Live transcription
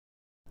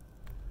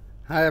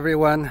Hi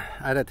everyone,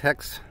 I had a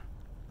text.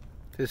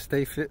 This is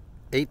day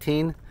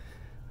 18.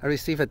 I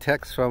received a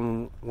text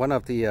from one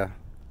of the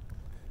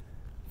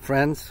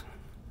friends,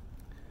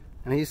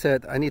 and he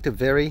said I need to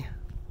vary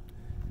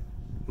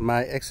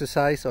my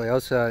exercise or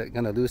else I'm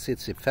going to lose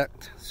its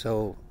effect.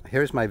 So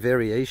here's my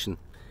variation.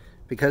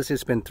 Because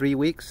it's been 3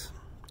 weeks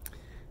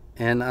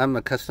and I'm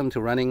accustomed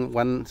to running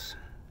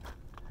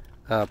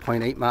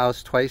 1.8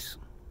 miles twice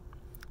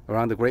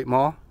around the Great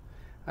Mall,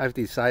 I've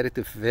decided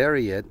to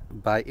vary it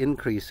by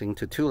increasing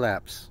to 2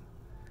 laps.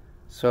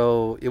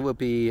 So it will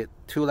be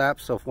 2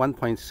 laps of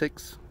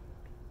 1.6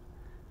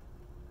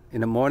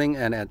 in the morning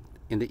and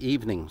in the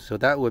evening. So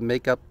that would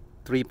make up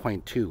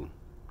 3.2.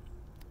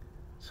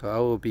 So I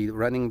will be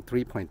running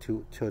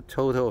 3.2 to a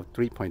total of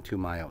 3.2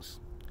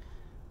 miles.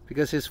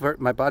 Because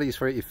my body is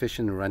very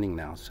efficient in running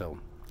now, so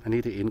I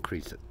need to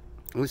increase it.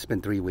 It's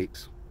been 3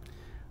 weeks.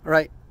 All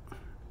right,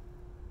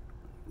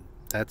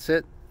 that's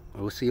it.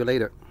 We'll see you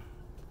later.